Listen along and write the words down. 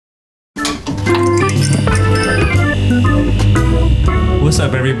What's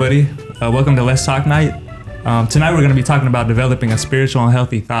up, everybody? Welcome to Let's Talk Night. Tonight we're going to be talking about developing a spiritual and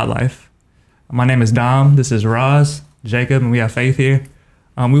healthy thought life. My name is Dom. This is Roz, Jacob, and we have Faith here.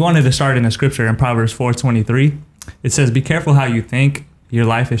 We wanted to start in a scripture in Proverbs 4:23. It says, "Be careful how you think. Your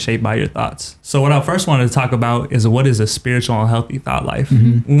life is shaped by your thoughts." So what I first wanted to talk about is what is a spiritual and healthy thought life.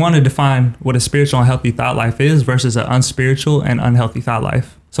 We want to define what a spiritual and healthy thought life is versus an unspiritual and unhealthy thought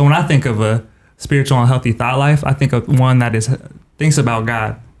life. So when I think of a spiritual and healthy thought life, I think of one that thinks about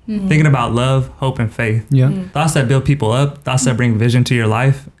God, thinking about love, hope, and faith. Thoughts that build people up, thoughts that bring vision to your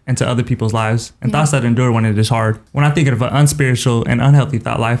life and to other people's lives, and thoughts that endure when it is hard. When I think of an unspiritual and unhealthy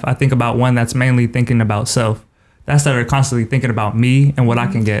thought life, I think about one that's mainly thinking about self. That's that are constantly thinking about me and what I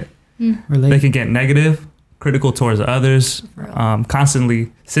can get. They can get negative, critical towards others,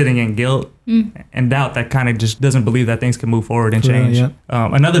 constantly sitting in guilt and doubt that kind of just doesn't believe that things can move forward and change.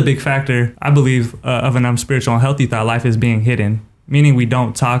 Another big factor, I believe, of an unspiritual and healthy thought life is being hidden, meaning we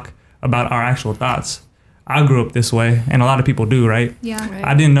don't talk about our actual thoughts. I grew up this way, and a lot of people do, right?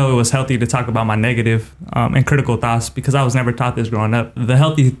 I didn't know it was healthy to talk about my negative and critical thoughts because I was never taught this growing up. The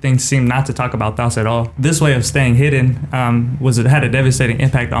healthy thing seemed not to talk about thoughts at all. This way of staying hidden had a devastating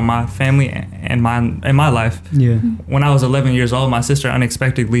impact on my family and my life. When I was 11 years old, my sister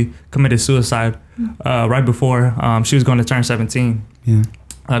unexpectedly committed suicide right before she was going to turn 17.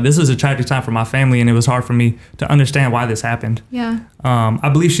 This was a tragic time for my family, and it was hard for me to understand why this happened. I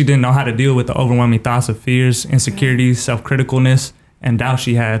believe she didn't know how to deal with the overwhelming thoughts of fears, insecurities, self-criticalness, and doubt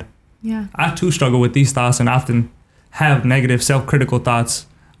she had. I too struggle with these thoughts and often have negative self-critical thoughts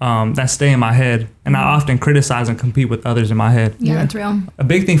that stay in my head, and I often criticize and compete with others in my head. That's real. A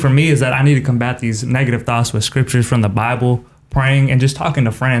big thing for me is that I need to combat these negative thoughts with scriptures from the Bible, praying, and just talking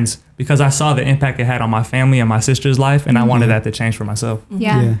to friends, because I saw the impact it had on my family and my sister's life, and I wanted that to change for myself.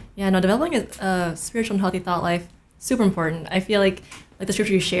 No, developing a spiritual and healthy thought life, super important. I feel like the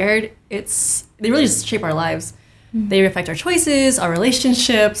scripture you shared, they really just shape our lives. They affect our choices, our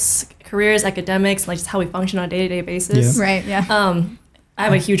relationships, careers, academics, like just how we function on a day-to-day basis. I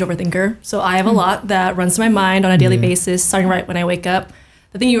am a huge overthinker, so I have a lot that runs through my mind on a daily basis, starting right when I wake up.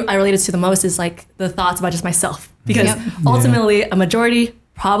 The thing I related to the most is like the thoughts about just myself, because ultimately a majority,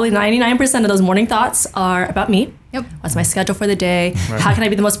 probably 99% of those morning thoughts are about me. What's my schedule for the day? How can I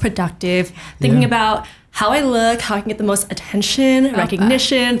be the most productive? Thinking about how I look, how I can get the most attention,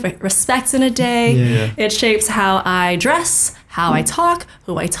 recognition, respect in a day. It shapes how I dress, how I talk,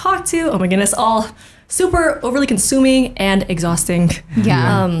 who I talk to. Oh my goodness, all super overly consuming and exhausting.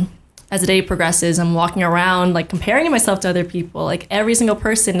 As the day progresses, I'm walking around like comparing myself to other people. Like every single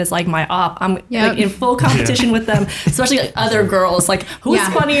person is like my op. I'm like in full competition with them, especially like other girls. Like who is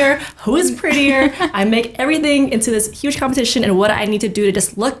funnier, who is prettier. I make everything into this huge competition and what I need to do to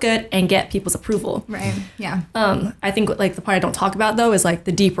just look good and get people's approval. I think like the part I don't talk about though is like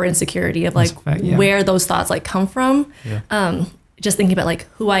the deeper insecurity of like where those thoughts like come from. Just thinking about like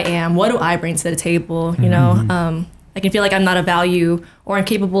who I am, what do I bring to the table, you know? I can feel like I'm not of value or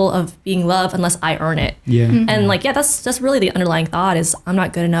incapable of being loved unless I earn it. And like, that's really the underlying thought is I'm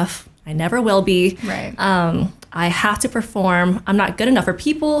not good enough. I never will be. I have to perform. I'm not good enough for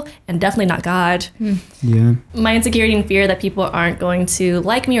people and definitely not God. My insecurity and fear that people aren't going to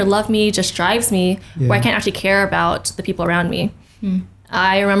like me or love me just drives me where I can't actually care about the people around me.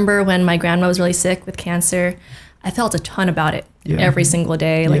 I remember when my grandma was really sick with cancer, I felt a ton about it every single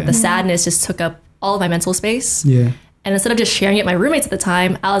day. Like the sadness just took up all of my mental space. And instead of just sharing it with my roommates at the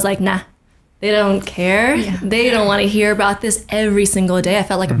time, I was like, nah, they don't care. They don't want to hear about this every single day. I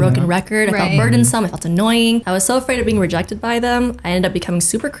felt like a broken record. I felt burdensome. I felt annoying. I was so afraid of being rejected by them. I ended up becoming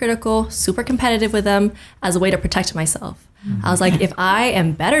super critical, super competitive with them as a way to protect myself. I was like, if I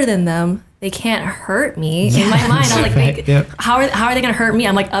am better than them, they can't hurt me. In my mind, I was like, how are they going to hurt me?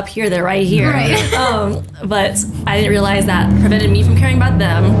 I'm like up here, they're right here. But I didn't realize that prevented me from caring about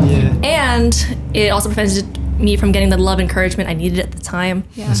them. And it also prevented me from getting the love and encouragement I needed at the time.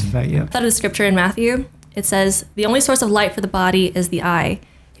 That's a fact, I thought of the scripture in Matthew. It says, the only source of light for the body is the eye.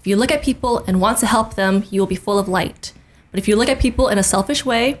 If you look at people and want to help them, you will be full of light. But if you look at people in a selfish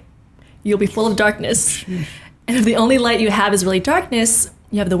way, you'll be full of darkness. And if the only light you have is really darkness,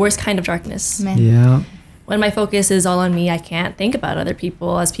 you have the worst kind of darkness. When my focus is all on me, I can't think about other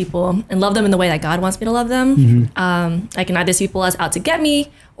people as people and love them in the way that God wants me to love them. I can either see people as out to get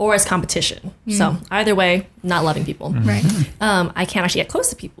me or as competition. So either way, not loving people. I can't actually get close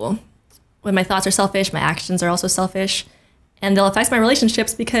to people. When my thoughts are selfish, my actions are also selfish. And they'll affect my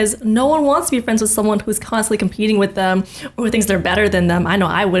relationships because no one wants to be friends with someone who's constantly competing with them or who thinks they're better than them. I know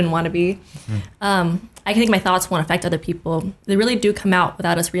I wouldn't want to be. I think my thoughts won't affect other people. They really do come out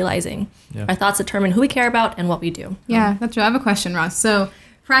without us realizing. Yeah. Our thoughts determine who we care about and what we do. Yeah, that's true. I have a question, Ross. So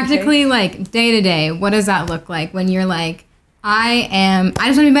practically, like day to day, what does that look like when you're like, I just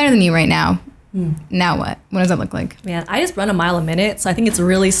want to be better than you right now. Now what? What does that look like? Man, I just run a mile a minute. So I think it's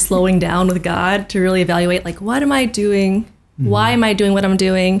really slowing down with God to really evaluate, like, what am I doing? Why am I doing what I'm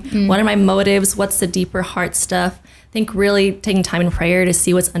doing? What are my motives? What's the deeper heart stuff? I think really taking time in prayer to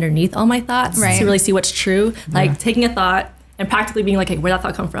see what's underneath all my thoughts, to really see what's true. Like taking a thought and practically being like, hey, where'd that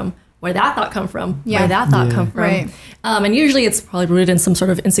thought come from? Where'd that thought come from? Where'd that thought come from? Right. And usually it's probably rooted in some sort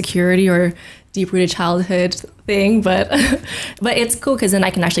of insecurity or deep-rooted childhood thing, but but it's cool because then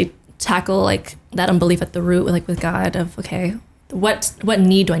I can actually tackle like that unbelief at the root, like with God of, okay, what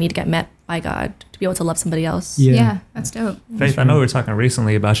need do I need to get met by God to be able to love somebody else? Yeah, that's dope. Faith, I know we were talking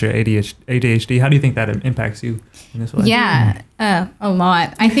recently about your ADHD. How do you think that impacts you in this way? Yeah, a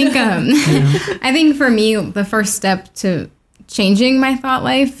lot. I think I think for me, the first step to changing my thought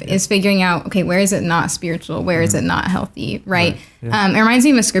life is figuring out, okay, where is it not spiritual? Where is it not healthy? Right? It reminds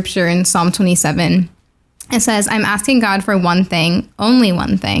me of a scripture in Psalm 27. It says, I'm asking God for one thing, only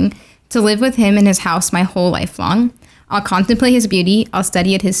one thing, to live with him in his house my whole life long. I'll contemplate his beauty. I'll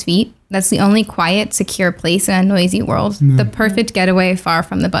study at his feet. That's the only quiet, secure place in a noisy world. The perfect getaway far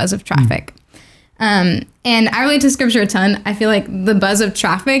from the buzz of traffic. And I relate to scripture a ton. I feel like the buzz of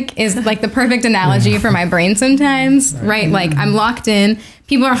traffic is like the perfect analogy for my brain sometimes, right? Like I'm locked in.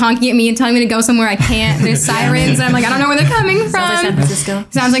 People are honking at me and telling me to go somewhere I can't. There's sirens. And I'm like, I don't know where they're coming from. Sounds like San Francisco.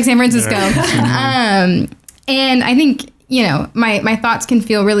 Sounds like San Francisco. And I think, you know, my thoughts can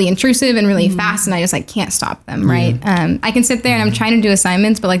feel really intrusive and really fast, and I just like can't stop them, right? I can sit there and I'm trying to do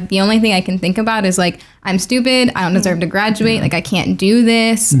assignments, but like the only thing I can think about is like, I'm stupid, I don't deserve to graduate, like I can't do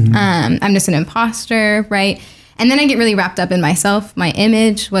this, I'm just an imposter, right? And then I get really wrapped up in myself, my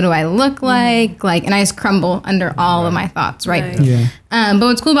image, what do I look like, and I just crumble under all of my thoughts, right? But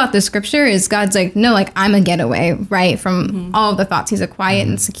what's cool about this scripture is God's like, no, like I'm a getaway, right, from all of the thoughts. He's a quiet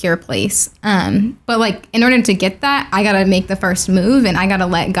and secure place. But like in order to get that, I gotta make the first move, and I gotta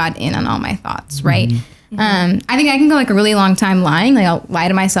let God in on all my thoughts, right? I think I can go like a really long time lying. Like I'll lie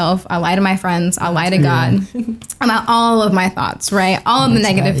to myself, I'll lie to my friends, I'll lie to God about all of my thoughts, right? All of the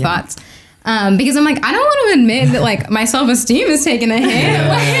negative thoughts. Because I'm like, I don't want to admit that like my self-esteem is taking a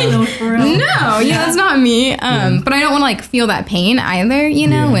hit. No, that's not me. But I don't want to like feel that pain either, you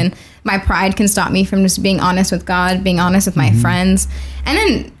know, and my pride can stop me from just being honest with God, being honest with my friends. And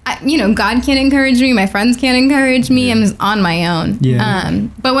then, you know, God can't encourage me. My friends can't encourage me. I'm just on my own.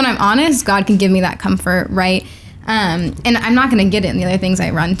 But when I'm honest, God can give me that comfort, right? And I'm not going to get it in the other things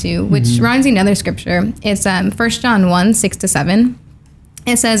I run to, which reminds me of another scripture. It's 1 John 1, 6-7.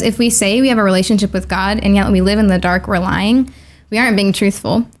 It says, if we say we have a relationship with God and yet we live in the dark, we're lying. We aren't being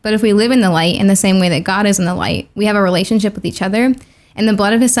truthful. But if we live in the light in the same way that God is in the light, we have a relationship with each other. And the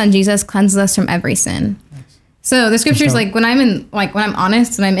blood of his son, Jesus, cleanses us from every sin. So the scripture is like when I'm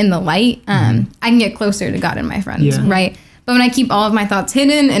honest and I'm in the light, I can get closer to God and my friends, right? But when I keep all of my thoughts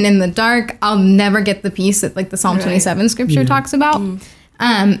hidden and in the dark, I'll never get the peace that like the Psalm 27 scripture talks about.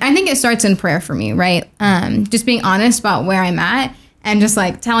 I think it starts in prayer for me, right? Just being honest about where I'm at. And just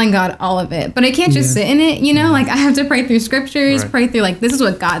like telling God all of it. But I can't just sit in it, you know, like I have to pray through scriptures, pray through like, this is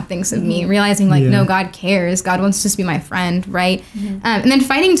what God thinks of me, realizing like, no, God cares. God wants to just be my friend, right? And then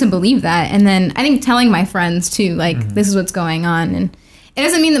fighting to believe that. And then I think telling my friends too, like, this is what's going on. And it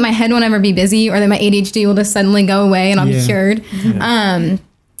doesn't mean that my head won't ever be busy or that my ADHD will just suddenly go away and I'll be cured.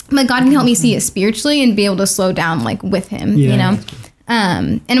 But God can help me see it spiritually and be able to slow down like with him, you know?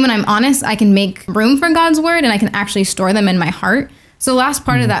 And when I'm honest, I can make room for God's word and I can actually store them in my heart. So the last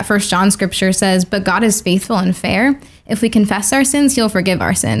part of that 1 John scripture says, but God is faithful and fair. If we confess our sins, he'll forgive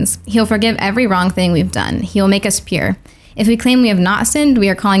our sins. He'll forgive every wrong thing we've done. He'll make us pure. If we claim we have not sinned, we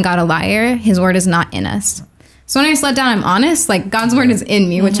are calling God a liar. His word is not in us. So when I just let down, I'm honest, like God's word is in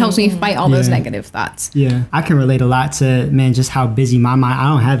me, which helps me fight all those negative thoughts. Yeah, I can relate a lot to, man, just how busy my mind, I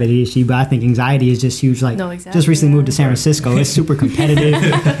don't have ADHD, but I think anxiety is just huge. Like just recently moved to San Francisco. It's super competitive.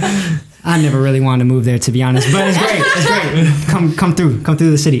 I never really wanted to move there, to be honest, but it's great. It's great. Come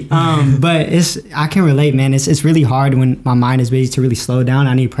through the city. But I can relate, man. It's really hard when my mind is busy to really slow down.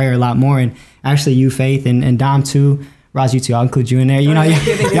 I need prayer a lot more. And actually you, Faith, and Dom too, Roz, you too, I'll include you in there. You know,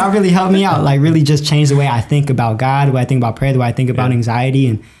 y'all really helped me out, like really just change the way I think about God, the way I think about prayer, the way I think about anxiety.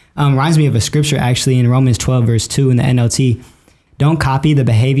 And reminds me of a scripture actually in Romans 12, verse 2 in the NLT. Don't copy the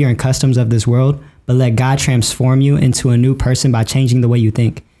behavior and customs of this world, but let God transform you into a new person by changing the way you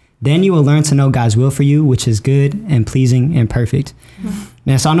think. Then you will learn to know God's will for you, which is good and pleasing and perfect.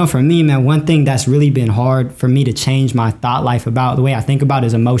 Man, so I know for me, man, one thing that's really been hard for me to change my thought life about the way I think about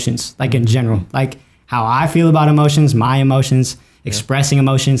is emotions, like in general. Like how I feel about emotions, my emotions, expressing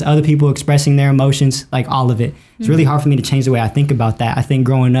emotions, other people expressing their emotions, like all of it. It's really hard for me to change the way I think about that. I think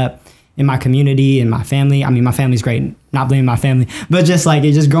growing up in my community and my family, I mean, my family's great, not blaming my family, but just like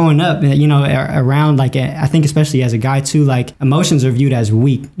it just growing up, you know, around like, I think especially as a guy too, like emotions are viewed as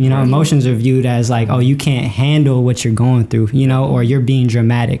weak, you know, emotions are viewed as like, oh, you can't handle what you're going through, you know, or you're being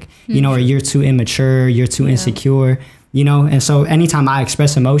dramatic, you know, or you're too immature, you're too insecure, you know. And so anytime I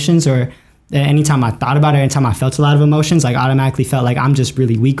express emotions or anytime I thought about it, anytime I felt a lot of emotions, like automatically felt like I'm just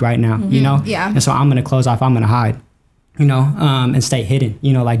really weak right now, you know? Yeah. And so I'm going to close off, I'm going to hide, you know, and stay hidden,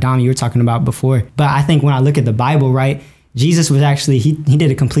 you know, like Dom, you were talking about before. But I think when I look at the Bible, right, Jesus was actually, he did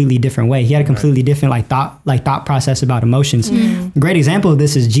a completely different way. He had a completely different thought process about emotions. A great example of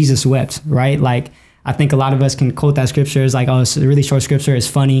this is Jesus wept, right? Like, I think a lot of us can quote that scripture as like, oh, it's a really short scripture. It's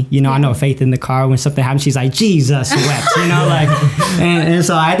funny. You know, I know Faith in the car, when something happens, she's like, Jesus wept, you know, like, and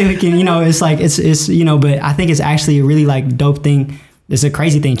so I think we can, you know, it's like, it's, you know, but I think it's actually a really like dope thing. It's a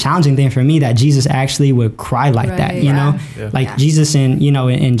crazy thing, challenging thing for me that Jesus actually would cry like that, you know, like Jesus in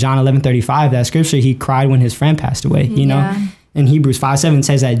John 11:35, that scripture, he cried when his friend passed away, you know. In Hebrews 5:7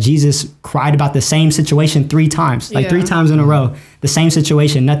 says that Jesus cried about the same situation 3 times, like 3 times in a row, the same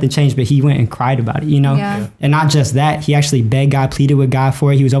situation, nothing changed, but he went and cried about it, you know? And not just that, he actually begged God, pleaded with God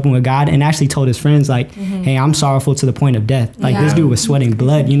for it. He was open with God and actually told his friends like, hey, I'm sorrowful to the point of death. Like this dude was sweating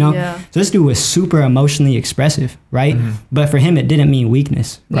blood, you know? So this dude was super emotionally expressive, right? But for him, it didn't mean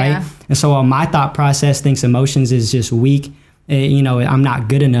weakness, right? And so while my thought process thinks emotions is just weak, you know, I'm not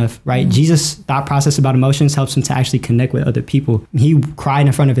good enough, right? Jesus' thought process about emotions helps him to actually connect with other people. He cried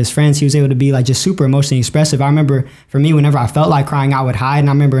in front of his friends. He was able to be like just super emotionally expressive. I remember for me, whenever I felt like crying, I would hide. And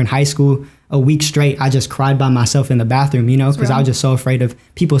I remember in high school, a week straight, I just cried by myself in the bathroom, you know, because I was just so afraid of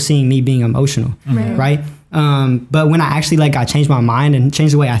people seeing me being emotional, right? But when I actually like got changed my mind and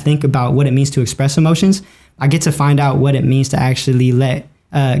changed the way I think about what it means to express emotions, I get to find out what it means to actually let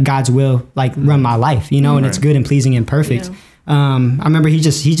God's will like run my life, you know, and it's good and pleasing and perfect. I remember he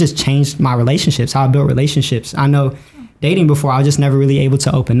just changed my relationships, how I built relationships. I know dating before, I was just never really able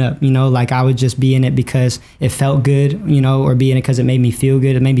to open up, you know, like I would just be in it because it felt good, you know, or be in it because it made me feel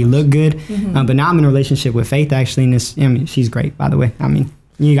good, it made me look good. But now I'm in a relationship with Faith, actually, and I mean, she's great, by the way. I mean,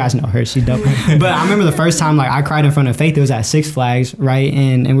 you guys know her, she's dope. But I remember the first time like I cried in front of Faith, it was at Six Flags, right?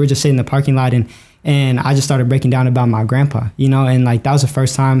 And we're just sitting in the parking lot and I just started breaking down about my grandpa, you know, and like that was the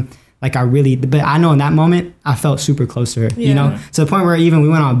first time like but I know in that moment, I felt super close to her, you know, to the point where even we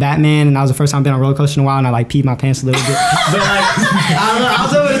went on Batman and that was the first time I've been on a roller coaster in a while and I like peed my pants a little bit. But like, I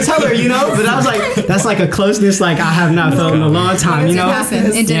was able to tell her, you know, but I was like, that's like a closeness like I have not felt in a long time, you know.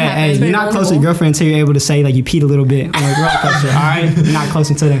 It did happen. Hey, you're not close to your girlfriend until you're able to say like you peed a little bit on a roller coaster, all right? You're not close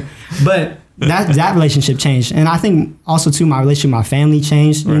until then. But that relationship changed. And I think also too, my relationship with my family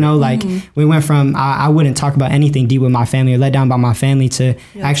changed, you know, like we went from, I wouldn't talk about anything deep with my family or let down by my family to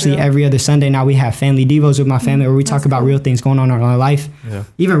actually every other Sunday now we have family devos with my family where we talk about real things going on in our life.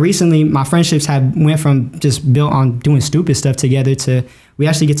 Even recently, my friendships went from just built on doing stupid stuff together to we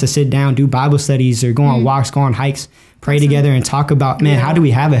actually get to sit down, do Bible studies or go on walks, go on hikes, pray together and talk about, man, how do we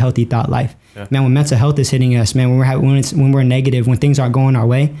have a healthy thought life? Man, when mental health is hitting us, man, when we're negative, when things aren't going our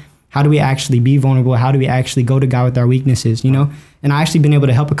way, how do we actually be vulnerable? How do we actually go to God with our weaknesses, you know? And I actually been able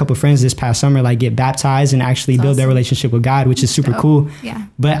to help a couple of friends this past summer, like get baptized and actually build their relationship with God, which is super cool.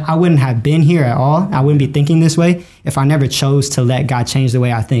 But I wouldn't have been here at all. I wouldn't be thinking this way if I never chose to let God change the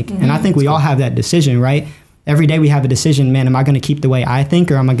way I think. And I think we all have that decision, right? Every day we have a decision, man, am I going to keep the way I think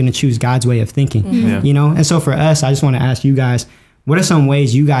or am I going to choose God's way of thinking, you know? And so for us, I just want to ask you guys, what are some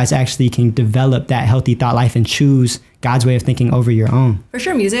ways you guys actually can develop that healthy thought life and choose God's way of thinking over your own? For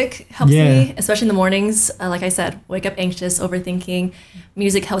sure, music helps me, especially in the mornings. Like I said, wake up anxious, overthinking.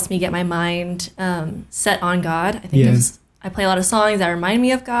 Music helps me get my mind set on God. I think I play a lot of songs that remind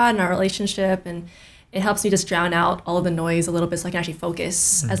me of God and our relationship, and it helps me just drown out all of the noise a little bit so I can actually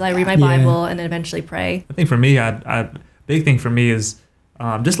focus as I read my Bible and then eventually pray. I think for me, big thing for me is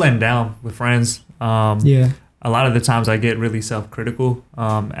just letting down with friends. A lot of the times I get really self-critical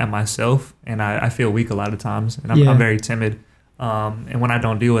at myself, and I feel weak a lot of times, and I'm very timid. And when I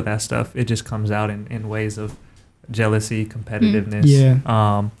don't deal with that stuff, it just comes out in ways of jealousy,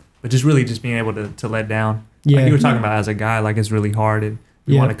 competitiveness. But just really just being able to let down. Like you were talking about as a guy, like it's really hard and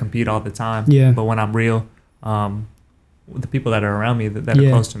you want to compete all the time. But when I'm real, the people that are around me, that are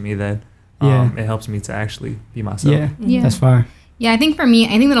close to me, that it helps me to actually be myself. That's fine. Yeah, I think for me,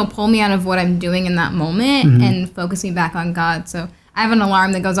 I think that'll pull me out of what I'm doing in that moment and focus me back on God. So I have an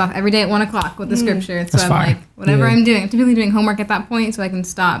alarm that goes off every day at 1 o'clock with the scripture. So I'm like, whatever I'm doing, I'm typically doing homework at that point so I can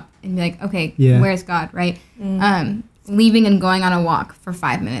stop and be like, okay, where's God, right? When leaving and going on a walk for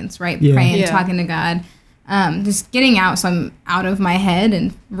 5 minutes, right? Praying, talking to God. Just getting out so I'm out of my head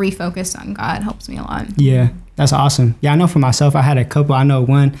and refocused on God helps me a lot. Yeah, that's awesome. Yeah, I know for myself, I had a couple. I know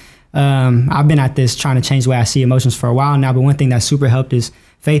one, I've been at this trying to change the way I see emotions for a while now, but one thing that super helped is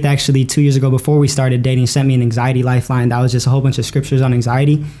Faith actually 2 years ago before we started dating sent me an anxiety lifeline that was just a whole bunch of scriptures on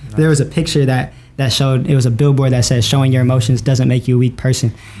anxiety. Nice. There was a picture that showed, it was a billboard that says showing your emotions doesn't make you a weak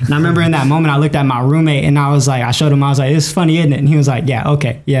person. And I remember in that moment I looked at my roommate and I was like, I showed him, I was like, it's funny, isn't it? And he was like, yeah,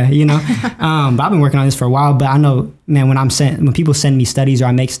 okay, yeah, you know. But I've been working on this for a while, but I know, man, when people send me studies or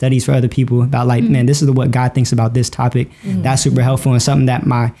I make studies for other people about like, man, this is what God thinks about this topic, that's super helpful. And something that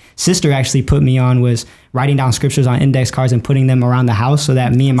my sister actually put me on was writing down scriptures on index cards and putting them around the house so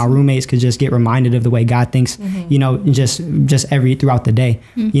that me and my roommates could just get reminded of the way God thinks, you know, just throughout the day,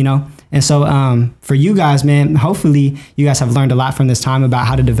 you know. And so for you guys, man, hopefully you guys have learned a lot from this time about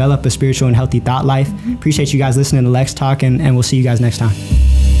how to develop a spiritual and healthy thought life. Appreciate you guys listening to Lex Talk, and we'll see you guys next time.